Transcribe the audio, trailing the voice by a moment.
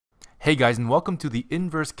Hey guys, and welcome to the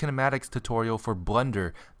inverse kinematics tutorial for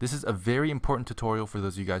Blender. This is a very important tutorial for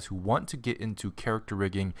those of you guys who want to get into character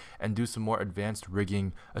rigging and do some more advanced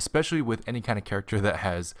rigging, especially with any kind of character that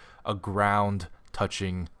has a ground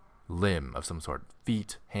touching limb of some sort.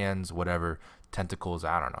 Feet, hands, whatever, tentacles,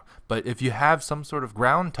 I don't know. But if you have some sort of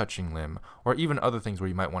ground touching limb, or even other things where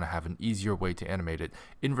you might want to have an easier way to animate it,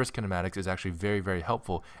 inverse kinematics is actually very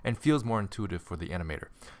helpful and feels more intuitive for the animator.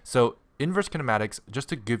 So inverse kinematics, just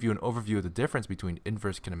to give you an overview of the difference between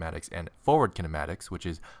inverse kinematics and forward kinematics, which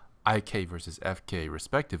is IK versus FK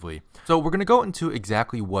respectively. So we're going to go into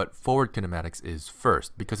exactly what forward kinematics is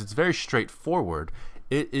first, because it's very straightforward.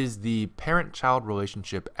 It is the parent-child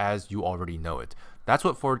relationship as you already know it. That's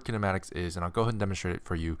what forward kinematics is, and I'll go ahead and demonstrate it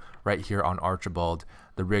for you right here on Archibald,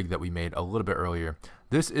 the rig that we made a little bit earlier.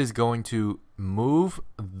 This is going to move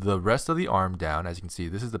the rest of the arm down. As you can see,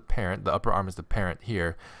 this is the parent, the upper arm is the parent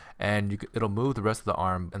here, and it'll move the rest of the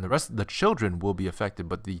arm, and the rest of the children will be affected,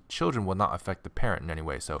 but the children will not affect the parent in any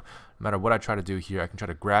way. So no matter what I try to do here, I can try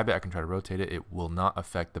to grab it, I can try to rotate it, it will not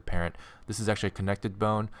affect the parent. This is actually a connected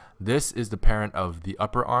bone. This is the parent of the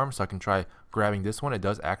upper arm, so I can try grabbing this one. It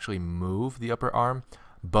does actually move the upper arm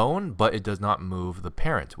bone, but it does not move the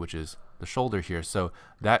parent, which is the shoulder here. So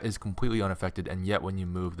that is completely unaffected, and yet when you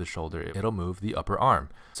move the shoulder, it'll move the upper arm.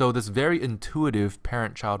 So this very intuitive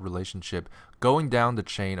parent-child relationship going down the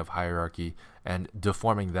chain of hierarchy and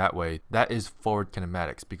deforming that way, that is forward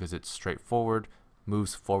kinematics, because it's straightforward,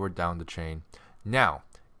 moves forward down the chain. Now,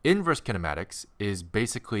 inverse kinematics is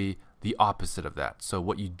basically the opposite of that. So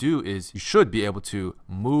what you do is you should be able to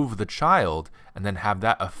move the child and then have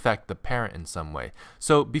that affect the parent in some way.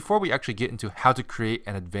 So before we actually get into how to create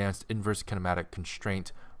an advanced inverse kinematic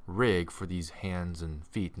constraint rig for these hands and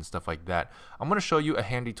feet and stuff like that, I'm going to show you a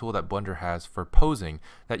handy tool that Blender has for posing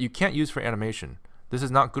that you can't use for animation. This is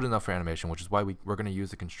not good enough for animation, which is why we're going to use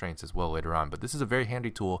the constraints as well later on. But this is a very handy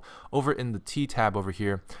tool. Over in the T tab over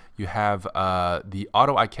here, you have the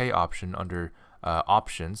Auto IK option under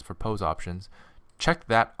options for pose options. Check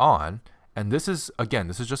that on, and this is, again,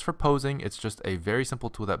 this is just for posing. It's just a very simple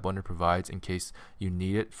tool that Blender provides in case you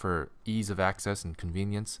need it for ease of access and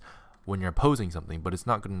convenience when you're posing something, but it's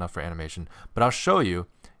not good enough for animation. But I'll show you.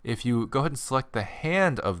 If you go ahead and select the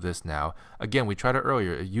hand of this now, again, we tried it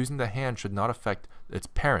earlier, using the hand should not affect its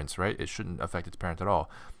parents, right? It shouldn't affect its parent at all.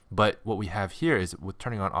 But what we have here is, with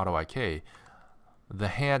turning on Auto IK, the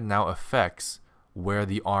hand now affects where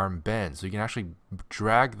the arm bends. So you can actually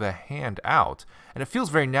drag the hand out, and it feels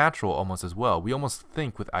very natural almost as well. We almost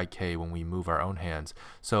think with IK when we move our own hands.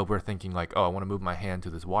 So if we're thinking like, oh, I want to move my hand to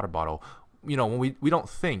this water bottle, you know, when we don't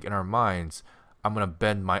think in our minds, I'm going to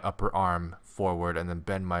bend my upper arm forward and then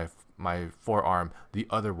bend my forearm the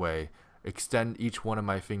other way, extend each one of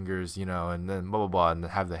my fingers, you know, and then blah blah blah, and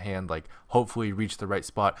have the hand like hopefully reach the right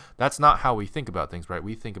spot. That's not how we think about things, right?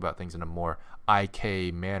 We think about things in a more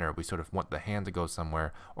IK manner. We sort of want the hand to go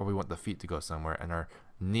somewhere, or we want the feet to go somewhere, and our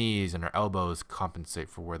knees and our elbows compensate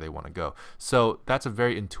for where they want to go. So that's a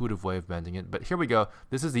very intuitive way of bending it. But here we go.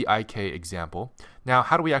 This is the IK example. Now,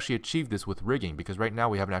 how do we actually achieve this with rigging? Because right now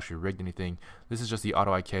we haven't actually rigged anything. This is just the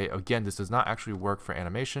Auto IK. Again, this does not actually work for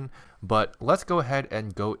animation, but let's go ahead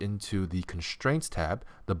and go into the constraints tab,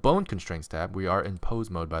 the bone constraints tab. We are in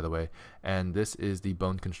pose mode, by the way, and this is the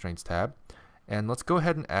bone constraints tab. And let's go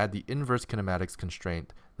ahead and add the inverse kinematics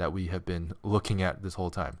constraint that we have been looking at this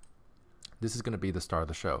whole time. This is going to be the star of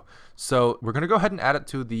the show. So we're going to go ahead and add it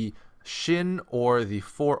to the shin or the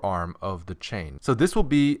forearm of the chain. So this will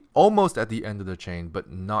be almost at the end of the chain, but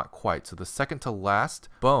not quite. So the second to last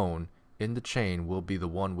bone in the chain will be the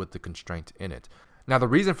one with the constraint in it. Now the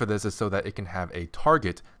reason for this is so that it can have a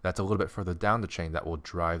target that's a little bit further down the chain that will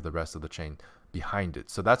drive the rest of the chain behind it.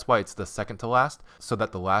 So that's why it's the second to last, so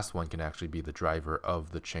that the last one can actually be the driver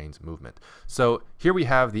of the chain's movement. So here we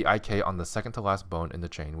have the IK on the second to last bone in the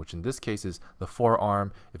chain, which in this case is the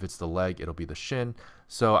forearm. If it's the leg, it'll be the shin.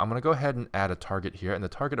 So I'm going to go ahead and add a target here, and the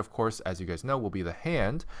target, of course, as you guys know, will be the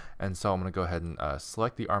hand. And so I'm going to go ahead and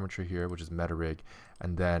select the armature here, which is meta rig,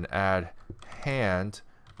 and then add hand.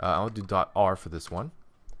 I'll do .r for this one,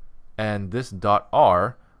 and this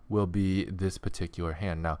 .r will be this particular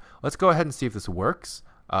hand. Now let's go ahead and see if this works.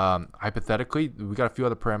 Hypothetically, we got a few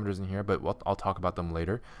other parameters in here, but I'll talk about them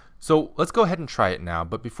later. So let's go ahead and try it now.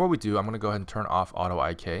 But before we do, I'm going to go ahead and turn off Auto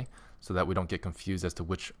IK so that we don't get confused as to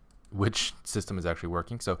which system is actually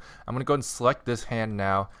working. So I'm going to go ahead and select this hand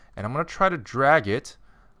now, and I'm going to try to drag it.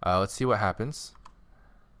 Let's see what happens.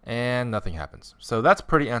 And nothing happens. So that's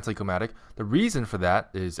pretty anticlimactic. The reason for that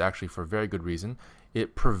is actually for a very good reason.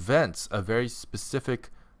 It prevents a very specific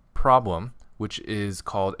problem which is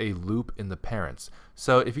called a loop in the parents.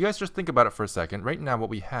 So if you guys just think about it for a second, right now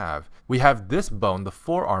what we have this bone, the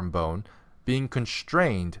forearm bone, being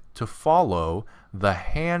constrained to follow the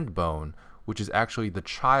hand bone, which is actually the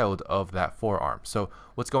child of that forearm. So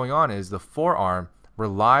what's going on is the forearm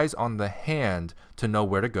relies on the hand to know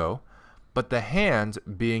where to go, but the hand,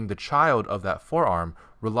 being the child of that forearm,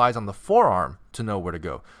 relies on the forearm to know where to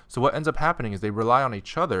go. So what ends up happening is they rely on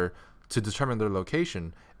each other to determine their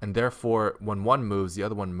location, and therefore when one moves, the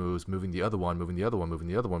other one moves, moving the other one, moving the other one, moving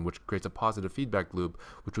the other one, which creates a positive feedback loop,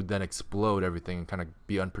 which would then explode everything and kind of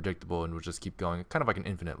be unpredictable and would just keep going, kind of like an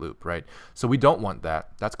infinite loop, right? So we don't want that.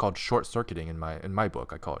 That's called short circuiting in my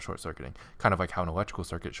book. I call it short circuiting, kind of like how an electrical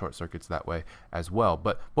circuit short circuits that way as well.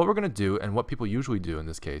 But what we're going to do, and what people usually do in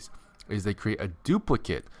this case, is they create a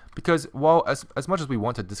duplicate, because while as much as we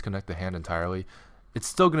want to disconnect the hand entirely, it's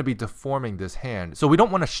still going to be deforming this hand. So we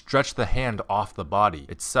don't want to stretch the hand off the body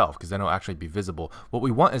itself, because then it'll actually be visible. What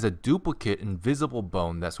we want is a duplicate invisible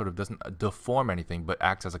bone that sort of doesn't deform anything but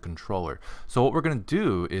acts as a controller. So what we're going to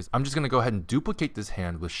do is I'm just going to go ahead and duplicate this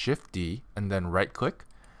hand with Shift D and then right click,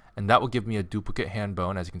 and that will give me a duplicate hand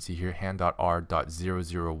bone, as you can see here,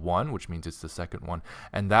 hand.r.001, which means it's the second one,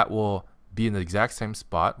 and that will be in the exact same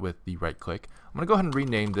spot with the right click. I'm going to go ahead and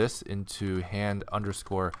rename this into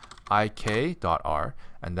hand_ik.r,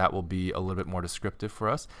 and that will be a little bit more descriptive for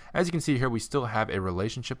us. As you can see here, we still have a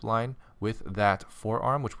relationship line with that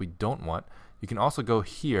forearm, which we don't want. You can also go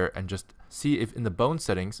here and just see if in the bone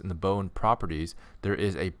settings, in the bone properties, there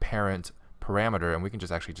is a parent parameter, and we can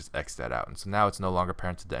just actually just X that out. And so now it's no longer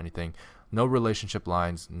parented to anything, no relationship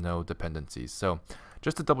lines, no dependencies. So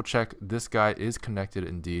just to double check, this guy is connected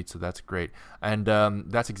indeed, so that's great. And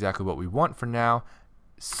that's exactly what we want for now.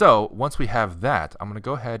 So once we have that, I'm going to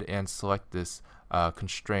go ahead and select this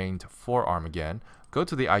constrained forearm again, go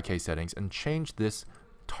to the IK settings, and change this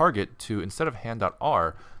target to, instead of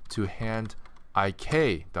hand.r, to hand.ik.r,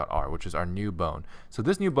 which is our new bone. So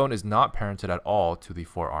this new bone is not parented at all to the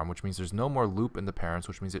forearm, which means there's no more loop in the parents,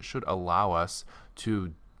 which means it should allow us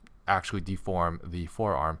to actually deform the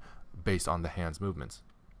forearm based on the hand's movements.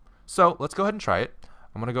 So let's go ahead and try it.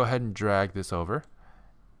 I'm going to go ahead and drag this over,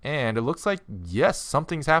 and it looks like, yes,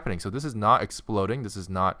 something's happening. So this is not exploding. This is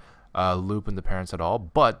not loop in the parents at all,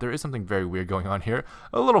 but there is something very weird going on here.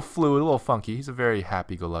 A little fluid, a little funky. He's a very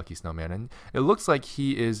happy-go-lucky snowman, and it looks like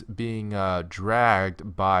he is being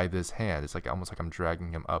dragged by this hand. It's like almost like I'm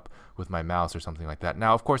dragging him up with my mouse or something like that.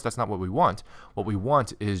 Now, of course, that's not what we want. What we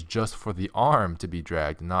want is just for the arm to be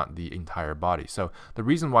dragged, not the entire body. So the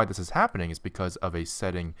reason why this is happening is because of a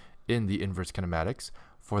setting in the inverse kinematics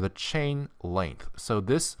for the chain length. So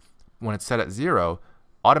this, when it's set at 0,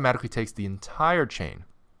 automatically takes the entire chain,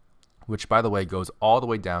 which, by the way, goes all the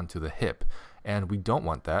way down to the hip. And we don't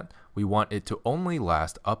want that. We want it to only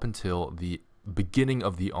last up until the beginning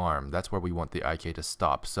of the arm. That's where we want the IK to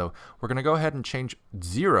stop. So we're going to go ahead and change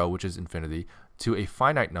 0, which is infinity, to a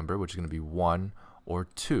finite number, which is going to be 1 or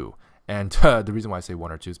 2. And the reason why I say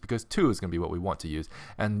 1 or 2 is because 2 is going to be what we want to use.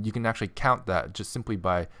 And you can actually count that just simply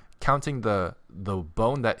by counting the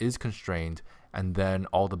bone that is constrained and then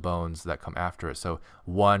all the bones that come after it. So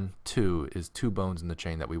 1, 2 is 2 bones in the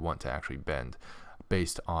chain that we want to actually bend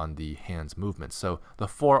based on the hand's movements. So the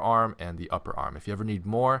forearm and the upper arm. If you ever need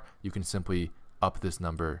more, you can simply up this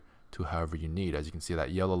number to however you need. As you can see,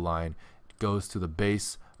 that yellow line goes to the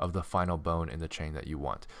base of the final bone in the chain that you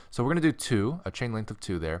want. So we're going to do 2, a chain length of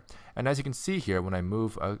 2 there. And as you can see here, when I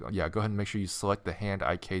move, go ahead and make sure you select the hand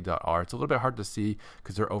ik.r. It's a little bit hard to see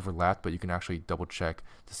because they're overlapped, but you can actually double check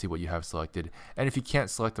to see what you have selected. And if you can't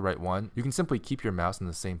select the right one, you can simply keep your mouse in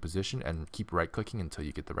the same position and keep right clicking until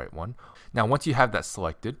you get the right one. Now, once you have that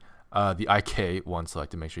selected, the IK one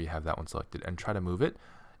selected, make sure you have that one selected and try to move it.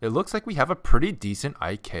 It looks like we have a pretty decent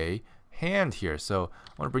IK hand here. So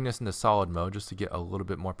I want to bring this into solid mode just to get a little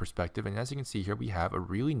bit more perspective. And as you can see here, we have a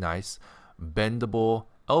really nice bendable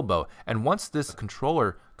elbow. And once this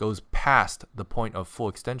controller goes past the point of full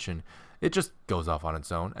extension, it just goes off on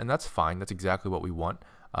its own, and that's fine. That's exactly what we want.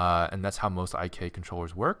 And that's how most IK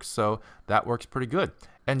controllers work. So that works pretty good.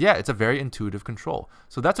 And yeah, it's a very intuitive control.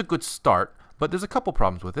 So that's a good start. But there's a couple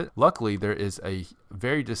problems with it. Luckily, there is a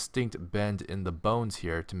very distinct bend in the bones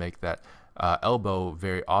here to make that elbow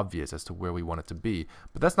very obvious as to where we want it to be.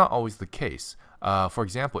 But that's not always the case. For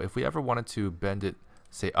example, if we ever wanted to bend it,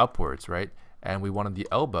 say, upwards, right? And we wanted the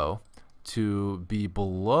elbow to be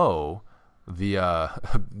below the,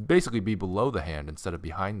 basically be below the hand instead of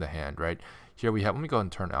behind the hand, right? Here we have, let me go ahead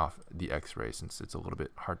and turn off the x-ray since it's a little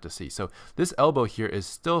bit hard to see. So this elbow here is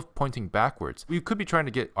still pointing backwards. We could be trying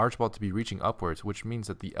to get Archibald to be reaching upwards, which means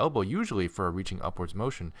that the elbow usually for a reaching upwards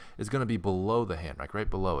motion is going to be below the hand, like right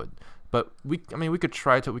below it. But I mean, we could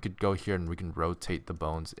try to, we could go here and we can rotate the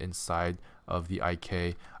bones inside of the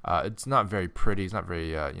IK. It's not very pretty. It's not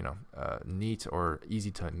very, neat or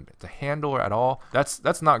easy to handle at all.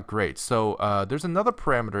 That's not great. So there's another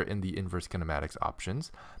parameter in the inverse kinematics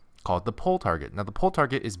options called the pole target. Now the pole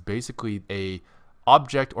target is basically a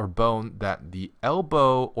object or bone that the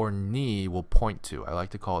elbow or knee will point to. I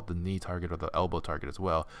like to call it the knee target or the elbow target as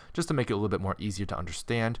well, just to make it a little bit more easier to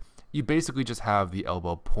understand. You basically just have the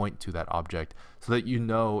elbow point to that object so that you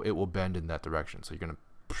know it will bend in that direction. So you're going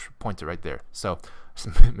to point it right there. So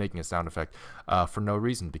making a sound effect for no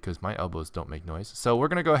reason because my elbows don't make noise. So we're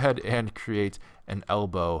going to go ahead and create an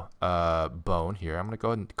elbow bone here. I'm going to go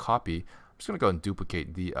ahead and copy. I'm just going to go and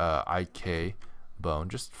duplicate the IK bone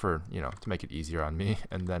just for, to make it easier on me,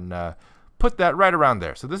 and then put that right around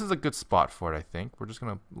there. So this is a good spot for it, I think. We're just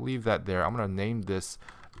going to leave that there. I'm going to name this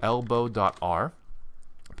elbow.r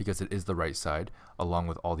because it is the right side along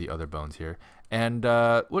with all the other bones here. And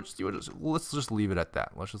let's just leave it at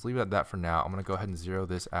that. Let's just leave it at that for now. I'm going to go ahead and zero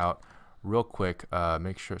this out real quick.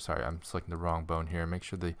 Make sure, sorry, I'm selecting the wrong bone here. Make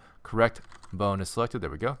sure the correct bone is selected.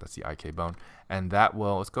 There we go. That's the IK bone. And that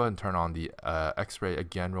will, let's go ahead and turn on the X-ray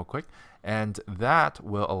again real quick. And that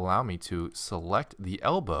will allow me to select the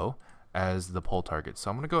elbow as the pole target. So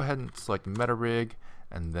I'm going to go ahead and select meta rig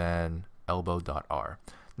and then elbow.r.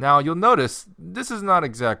 Now you'll notice this is not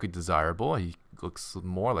exactly desirable. He looks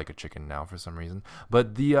more like a chicken now for some reason.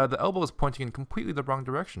 But the elbow is pointing in completely the wrong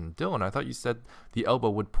direction. Dylan, I thought you said the elbow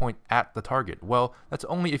would point at the target. Well, that's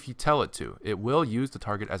only if you tell it to. It will use the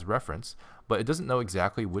target as reference, but it doesn't know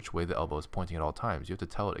exactly which way the elbow is pointing at all times. You have to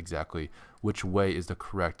tell it exactly which way is the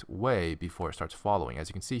correct way before it starts following. As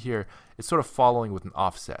you can see here, it's sort of following with an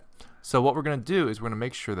offset. So what we're going to do is we're going to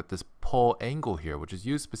make sure that this pole angle here, which is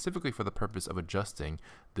used specifically for the purpose of adjusting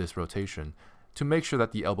this rotation, to make sure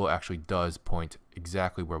that the elbow actually does point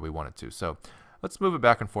exactly where we want it to. So let's move it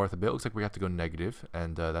back and forth a bit. It looks like we have to go negative,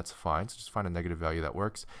 and that's fine. So just find a negative value that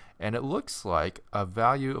works. And it looks like a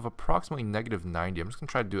value of approximately -90. I'm just going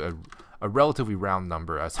to try to do a relatively round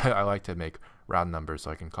number, as I like to make round numbers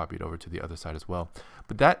so I can copy it over to the other side as well.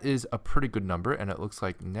 But that is a pretty good number, and it looks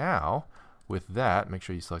like now with that, make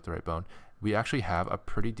sure you select the right bone, we actually have a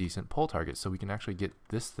pretty decent pole target. So we can actually get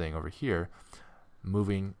this thing over here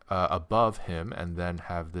moving above him, and then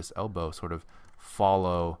have this elbow sort of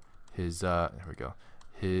follow his there we go,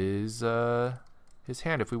 his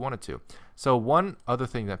hand if we wanted to. So one other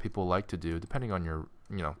thing that people like to do, depending on your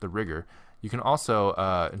the rigger, you can also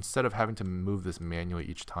instead of having to move this manually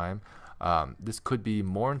each time, this could be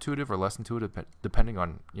more intuitive or less intuitive depending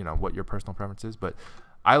on what your personal preference is. But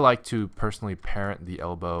I like to personally parent the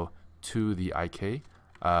elbow to the IK.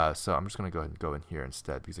 So I'm just going to go ahead and go in here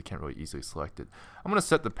instead because I can't really easily select it. I'm going to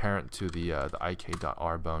set the parent to the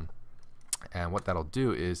IK.R bone, and what that'll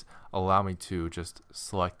do is allow me to just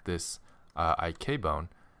select this IK bone,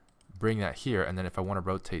 bring that here, and then if I want to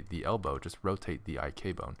rotate the elbow, just rotate the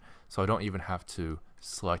IK bone. So I don't even have to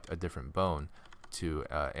select a different bone to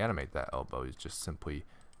animate that elbow. You just simply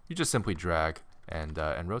drag and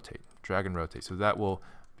rotate, drag and rotate. So that will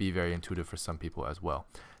be very intuitive for some people as well.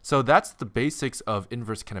 So that's the basics of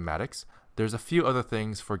inverse kinematics. There's a few other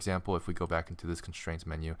things. For example, if we go back into this constraints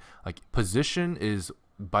menu, like position is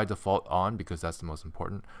by default on because that's the most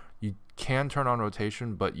important. You can turn on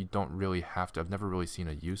rotation, but you don't really have to. I've never really seen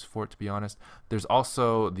a use for it, to be honest. There's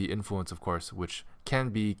also the influence, of course, which can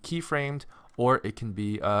be keyframed, or it can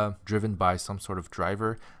be driven by some sort of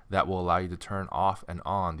driver that will allow you to turn off and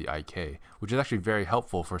on the IK, which is actually very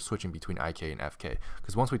helpful for switching between IK and FK.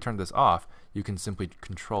 Because once we turn this off, you can simply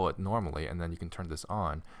control it normally, and then you can turn this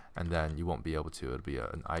on, and then you won't be able to. It'll be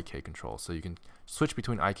an IK control. So you can switch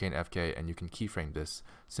between IK and FK, and you can keyframe this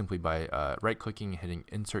simply by right-clicking and hitting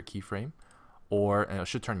Insert Keyframe, and it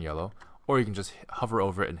should turn yellow, or you can just hover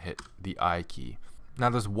over it and hit the I key. Now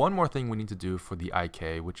there's one more thing we need to do for the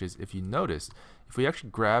IK, which is, if you notice, if we actually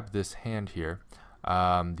grab this hand here,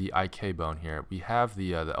 the IK bone here, we have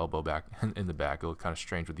the elbow back in the back. It looks kind of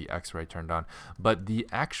strange with the X-ray turned on, but the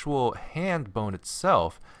actual hand bone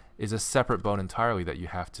itself is a separate bone entirely that you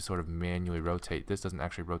have to sort of manually rotate. This doesn't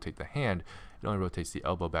actually rotate the hand, it only rotates the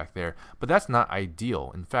elbow back there, but that's not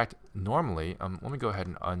ideal. In fact, normally, let me go ahead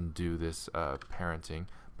and undo this parenting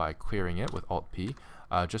by clearing it with Alt-P,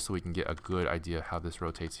 just so we can get a good idea how this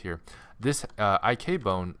rotates here. This IK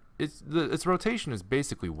bone, its rotation is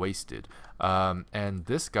basically wasted, and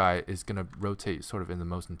this guy is going to rotate sort of in the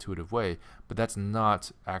most intuitive way, but that's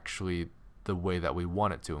not actually the way that we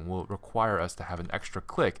want it to, and will require us to have an extra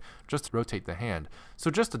click just to rotate the hand. So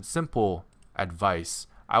just a simple advice,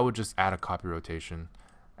 I would just add a copy rotation,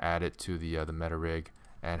 add it to the meta rig,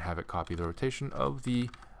 and have it copy the rotation of the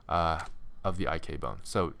of the IK bone.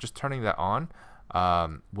 So just turning that on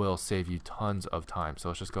will save you tons of time. So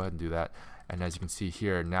let's just go ahead and do that. And as you can see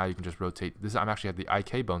here, now you can just rotate this. I'm actually have the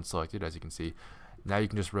IK bone selected, as you can see. Now you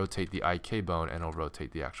can just rotate the IK bone and it'll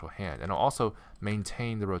rotate the actual hand. And it'll also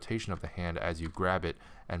maintain the rotation of the hand as you grab it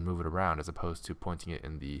and move it around, as opposed to pointing it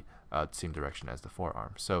in the same direction as the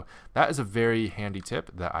forearm. So that is a very handy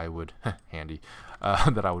tip that I would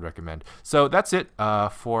that I would recommend. So that's it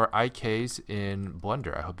for IKs in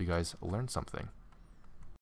Blender. I hope you guys learned something.